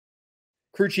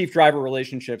crew chief driver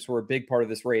relationships were a big part of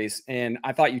this race. And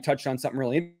I thought you touched on something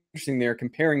really interesting there,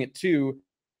 comparing it to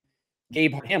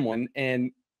Gabehart Hamlin.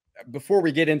 And before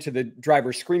we get into the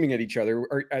drivers screaming at each other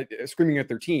or screaming at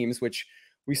their teams, which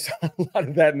we saw a lot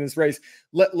of that in this race,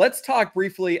 let's talk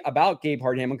briefly about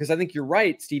Gabehart Hamlin, because I think you're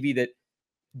right, Stevie, that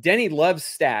Denny loves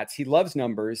stats. He loves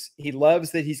numbers. He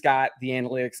loves that he's got the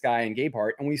analytics guy in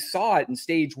Gabehart. And we saw it in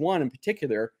stage 1 in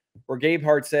particular, where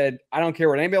Gabehart said, I don't care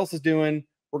what anybody else is doing.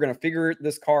 We're going to figure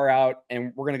this car out,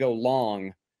 and we're going to go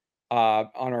long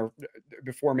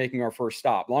before making our first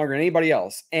stop, longer than anybody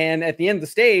else. And at the end of the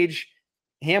stage,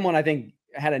 Hamlin, I think,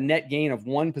 had a net gain of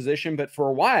 1 position, but for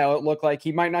a while it looked like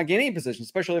he might not gain any position,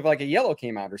 especially if like a yellow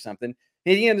came out or something.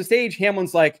 And at the end of the stage,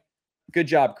 Hamlin's like, good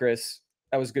job, Chris.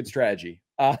 That was good strategy.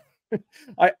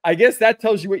 I guess that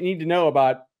tells you what you need to know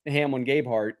about Hamlin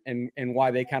Gabehart and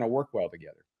why they kind of work well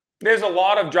together. There's a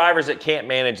lot of drivers that can't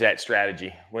manage that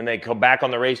strategy. When they go back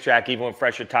on the racetrack, even with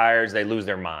fresher tires, they lose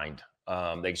their mind.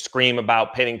 They scream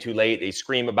about pitting too late.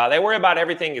 They worry about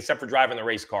everything except for driving the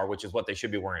race car, which is what they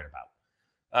should be worrying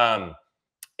about.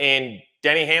 And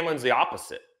Denny Hamlin's the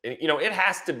opposite. You know, it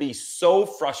has to be so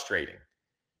frustrating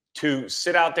to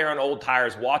sit out there on old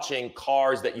tires watching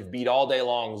cars that you've beat all day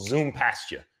long zoom past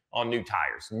you on new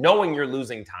tires, knowing you're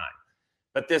losing time.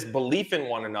 But this belief in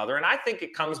one another, and I think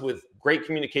it comes with great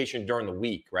communication during the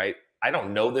week, right? I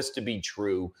don't know this to be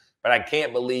true, but I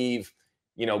can't believe,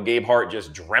 you know, Gabehart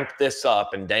just dreamt this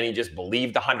up and Denny just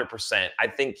believed 100%. I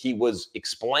think he was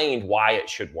explained why it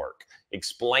should work,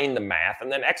 explained the math,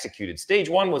 and then executed. Stage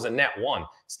 1 was a net 1.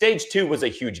 Stage 2 was a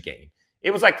huge gain.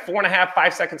 It was like 4.5,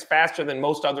 5 seconds faster than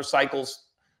most other cycles.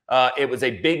 It was a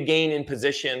big gain in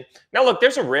position. Now, look,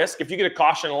 there's a risk. If you get a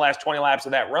caution in the last 20 laps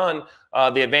of that run,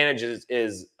 the advantage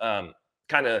is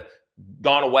kind of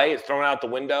gone away. It's thrown out the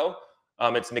window.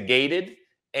 It's negated.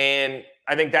 And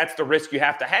I think that's the risk you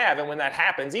have to have. And when that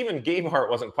happens, even Gabehart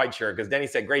wasn't quite sure, because Denny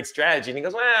said, great strategy. And he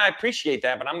goes, well, I appreciate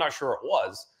that, but I'm not sure it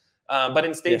was. But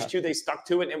in stage 2, they stuck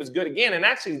to it, and it was good again. And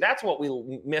actually, that's what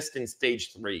we missed in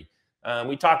stage 3.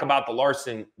 We talk about the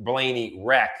Larson-Blaney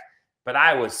wreck, but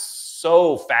I was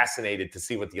so fascinated to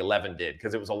see what the 11 did,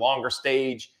 because it was a longer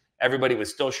stage. Everybody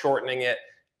was still shortening it.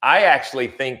 I actually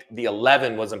think the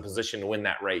 11 was in position to win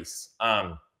that race.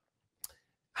 How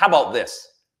about this?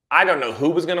 I don't know who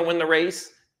was going to win the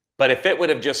race, but if it would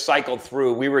have just cycled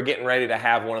through, we were getting ready to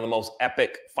have one of the most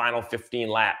epic final 15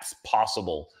 laps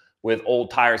possible, with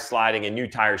old tires sliding and new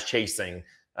tires chasing.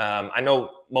 I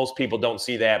know most people don't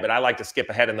see that, but I like to skip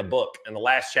ahead in the book. And the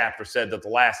last chapter said that the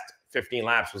last 15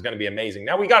 laps was going to be amazing.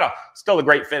 Now, we got still a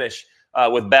great finish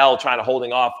with Bell trying to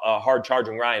holding off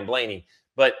hard-charging Ryan Blaney,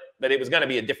 but it was going to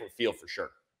be a different feel for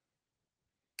sure.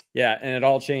 Yeah, and it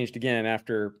all changed again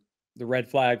after the red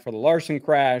flag for the Larson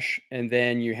crash, and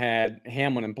then you had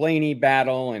Hamlin and Blaney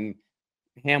battle, and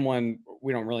Hamlin,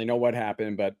 we don't really know what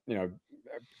happened, but, you know,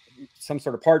 some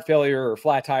sort of part failure or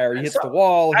flat tire. He hits the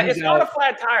wall. It's not a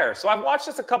flat tire. So I've watched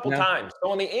this a couple times.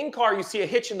 So on the in-car, you see a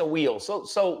hitch in the wheel.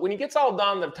 So when he gets all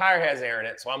done, the tire has air in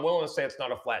it. So I'm willing to say it's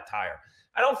not a flat tire.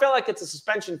 I don't feel like it's a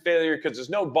suspension failure, because there's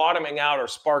no bottoming out or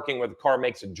sparking where the car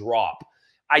makes a drop.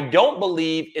 I don't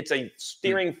believe it's a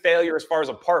steering failure as far as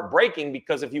a part breaking,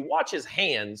 because if you watch his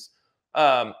hands,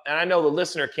 and I know the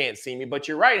listener can't see me, but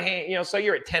your right hand, you know, so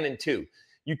you're at 10-2.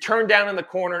 You turn down in the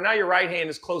corner. Now your right hand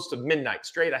is close to midnight,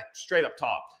 straight up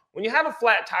top. When you have a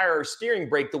flat tire or steering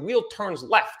brake, the wheel turns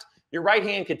left. Your right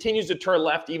hand continues to turn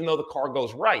left, even though the car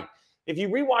goes right. If you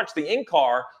rewatch the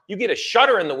in-car, you get a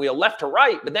shudder in the wheel left to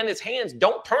right, but then his hands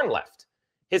don't turn left.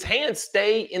 His hands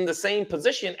stay in the same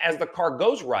position as the car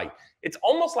goes right. It's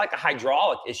almost like a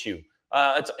hydraulic issue.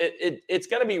 It's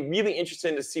going to be really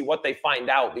interesting to see what they find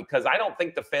out, because I don't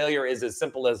think the failure is as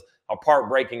simple as a part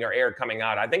breaking or air coming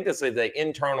out. I think this is an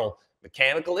internal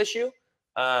mechanical issue.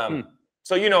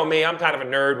 So you know me, I'm kind of a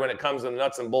nerd when it comes to the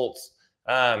nuts and bolts.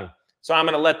 So I'm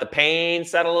going to let the pain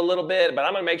settle a little bit, but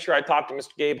I'm going to make sure I talk to Mr.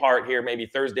 Gabehart here maybe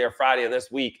Thursday or Friday of this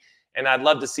week, and I'd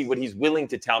love to see what he's willing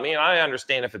to tell me. And I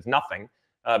understand if it's nothing,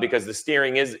 because the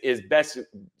steering is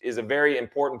a very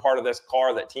important part of this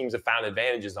car that teams have found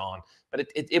advantages on. But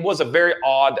it was a very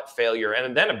odd failure,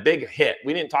 and then a big hit.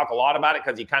 We didn't talk a lot about it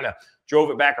because he kind of drove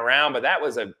it back around, but that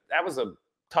was a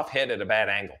tough hit at a bad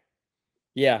angle.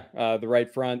 Yeah, the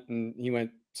right front, and he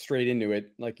went straight into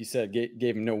it, like you said,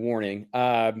 gave him no warning.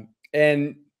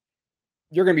 And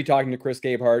you're going to be talking to Chris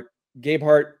Gabehart.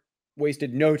 Gabehart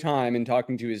wasted no time in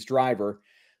talking to his driver.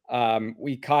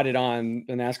 We caught it on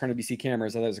the NASCAR NBC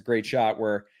cameras. I thought it was a great shot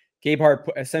where Gabehart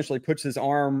essentially puts his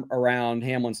arm around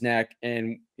Hamlin's neck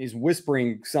and is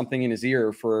whispering something in his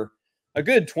ear for a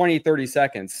good 20, 30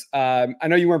 seconds. I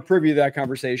know you weren't privy to that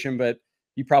conversation, but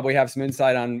you probably have some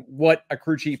insight on what a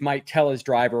crew chief might tell his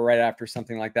driver right after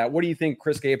something like that. What do you think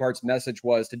Chris Gabehart's message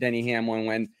was to Denny Hamlin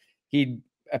when he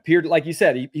appeared, like you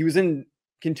said, he was in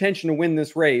contention to win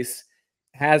this race,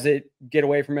 has it get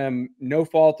away from him, no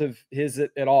fault of his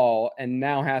at all, and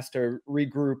now has to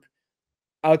regroup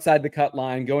outside the cut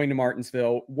line, going to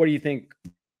Martinsville? What do you think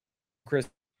Chris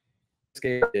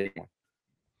Gabehart did?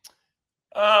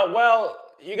 Well,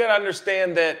 you got to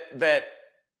understand that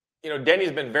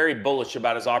Denny's been very bullish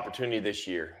about his opportunity this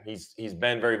year. He's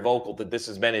been very vocal that this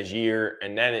has been his year,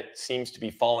 and then it seems to be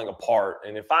falling apart.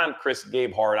 And if I'm Chris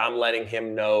Gabehart, I'm letting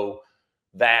him know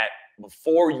that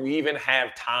before you even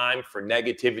have time for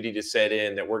negativity to set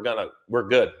in, that we're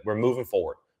good. We're moving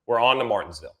forward. We're on to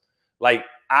Martinsville. Like,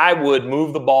 I would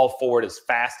move the ball forward as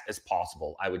fast as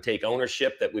possible. I would take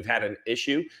ownership that we've had an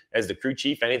issue as the crew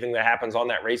chief. Anything that happens on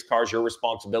that race car is your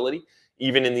responsibility.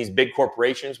 Even in these big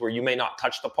corporations where you may not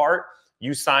touch the part,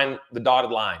 you sign the dotted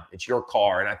line. It's your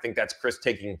car. And I think that's Chris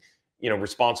taking,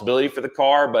 responsibility for the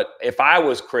car. But if I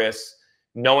was Chris,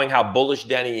 knowing how bullish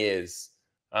Denny is,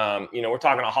 we're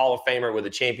talking a Hall of Famer with a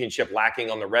championship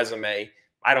lacking on the resume.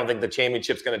 I don't think the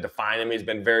championship's going to define him. He's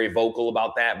been very vocal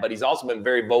about that, but he's also been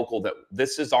very vocal that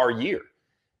this is our year.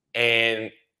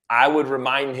 And I would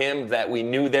remind him that we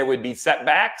knew there would be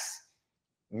setbacks.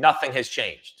 Nothing has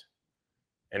changed.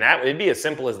 And that would be as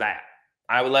simple as that.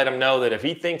 I would let him know that if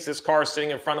he thinks this car is sitting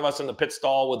in front of us in the pit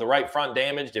stall with the right front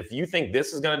damaged, if you think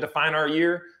this is going to define our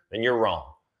year, then you're wrong.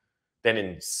 Then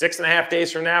in 6.5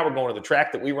 days from now, we're going to the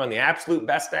track that we run the absolute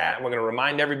best at, and we're going to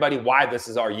remind everybody why this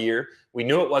is our year. We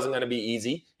knew it wasn't going to be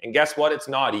easy, and guess what? It's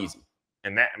not easy.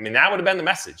 And that would have been the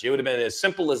message. It would have been as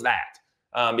simple as that.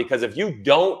 Because if you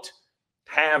don't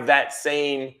have that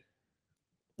same,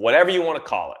 whatever you want to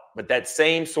call it, but that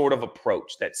same sort of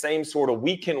approach, that same sort of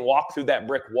we can walk through that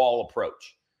brick wall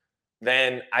approach,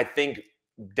 then I think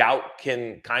doubt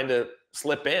can kind of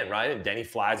slip in, right? And Denny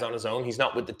flies on his own. He's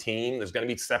not with the team. There's going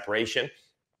to be separation.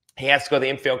 He has to go to the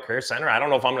Infield Care Center. I don't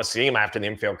know if I'm going to see him after the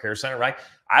Infield Care Center, right?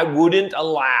 I wouldn't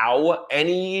allow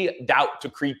any doubt to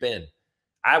creep in.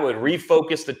 I would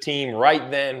refocus the team right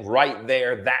then, right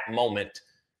there, that moment,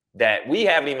 that we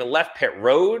haven't even left pit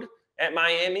road at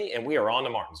Miami, and we are on to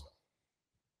Martinsville.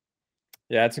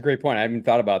 Yeah, that's a great point. I haven't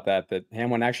thought about that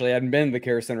Hamlin actually hadn't been to the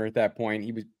Care Center at that point.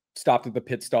 He was stopped at the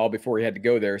pit stall before he had to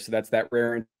go there. So that's that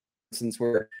rare instance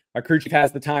where a crew chief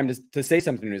has the time to say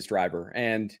something to his driver.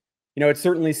 And, it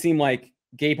certainly seemed like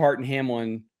Gabehart and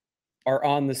Hamlin are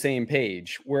on the same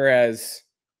page, whereas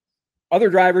other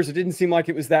drivers, it didn't seem like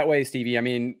it was that way, Stevie. I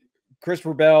mean,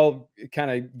 Christopher Bell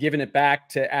kind of giving it back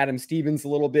to Adam Stevens a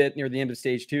little bit near the end of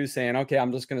stage 2, saying, okay,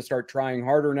 I'm just going to start trying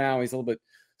harder now. He's a little bit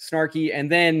snarky. And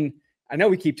then I know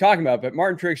we keep talking about it, but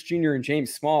Martin Truex Jr. and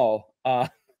James Small,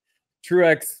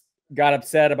 Truex got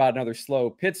upset about another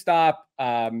slow pit stop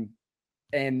and,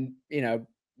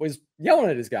 was yelling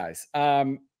at his guys.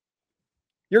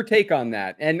 Your take on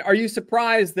that. And are you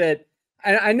surprised that,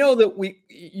 and I know that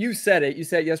you said it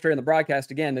yesterday on the broadcast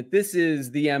again, that this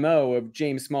is the MO of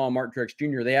James Small and Martin Truex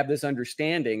Jr. They have this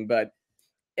understanding, but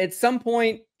at some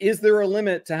point, is there a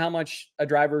limit to how much a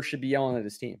driver should be yelling at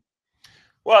his team?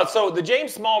 Well, so the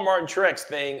James Small, Martin Truex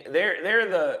thing, they're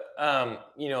the,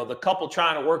 the couple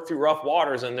trying to work through rough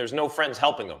waters, and there's no friends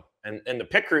helping them. And the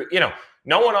pit crew,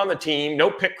 no one on the team, no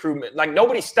pit crew, like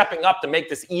nobody's stepping up to make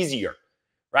this easier,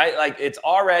 right? Like it's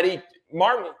already,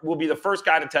 Martin will be the first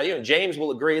guy to tell you, and James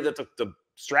will agree that the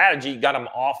strategy got him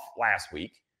off last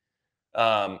week.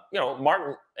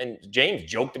 Martin and James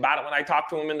joked about it when I talked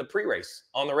to him in the pre-race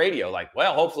on the radio, like,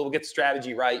 well, hopefully we'll get the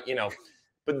strategy right,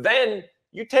 But then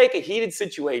you take a heated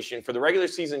situation for the regular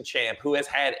season champ who has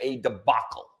had a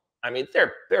debacle. I mean,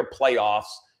 their playoffs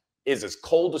is as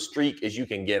cold a streak as you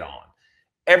can get on.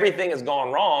 Everything has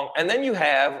gone wrong, and then you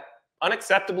have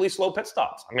unacceptably slow pit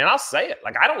stops. I mean, I'll say it.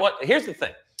 Like, here's the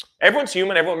thing. Everyone's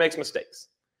human. Everyone makes mistakes.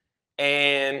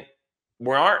 And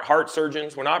we aren't heart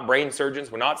surgeons. We're not brain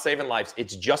surgeons. We're not saving lives.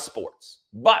 It's just sports.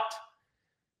 But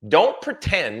don't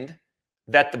pretend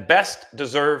that the best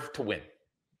deserve to win.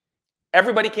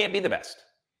 Everybody can't be the best.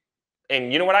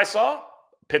 And you know what I saw?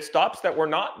 Pit stops that were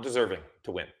not deserving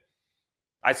to win.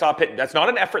 I saw pit. That's not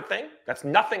an effort thing. That's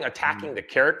nothing attacking the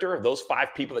character of those 5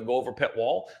 people that go over pit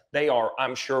wall. They are,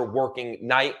 I'm sure, working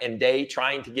night and day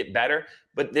trying to get better.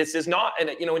 But this is not,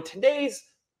 and in today's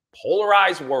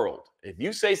polarized world, if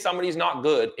you say somebody's not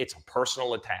good, it's a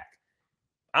personal attack.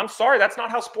 I'm sorry, that's not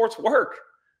how sports work.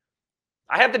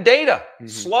 I have the data.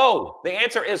 Slow. The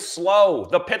answer is slow.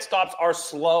 The pit stops are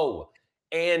slow.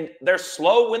 And they're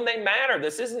slow when they matter.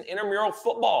 This isn't intramural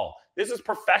football. This is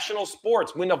professional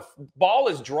sports. When the ball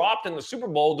is dropped in the Super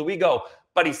Bowl, do we go,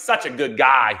 but he's such a good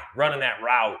guy running that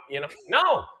route.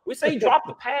 No, we say drop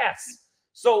the pass.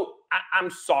 So I'm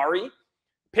sorry.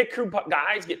 Pit crew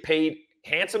guys get paid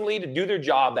handsomely to do their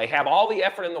job. They have all the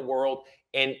effort in the world,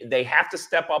 and they have to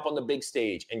step up on the big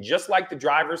stage. And just like the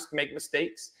drivers make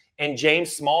mistakes, and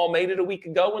James Small made it a week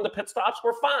ago when the pit stops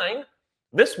were fine,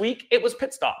 this week it was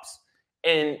pit stops.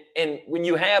 And when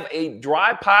you have a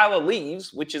dry pile of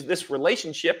leaves, which is this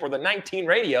relationship or the 19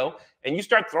 radio, and you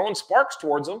start throwing sparks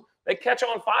towards them, they catch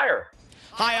on fire.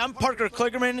 Hi, I'm Parker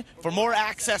Kligerman. For more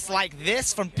access like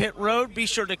this from Pit Road, be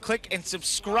sure to click and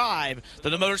subscribe to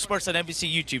the Motorsports on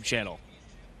NBC YouTube channel.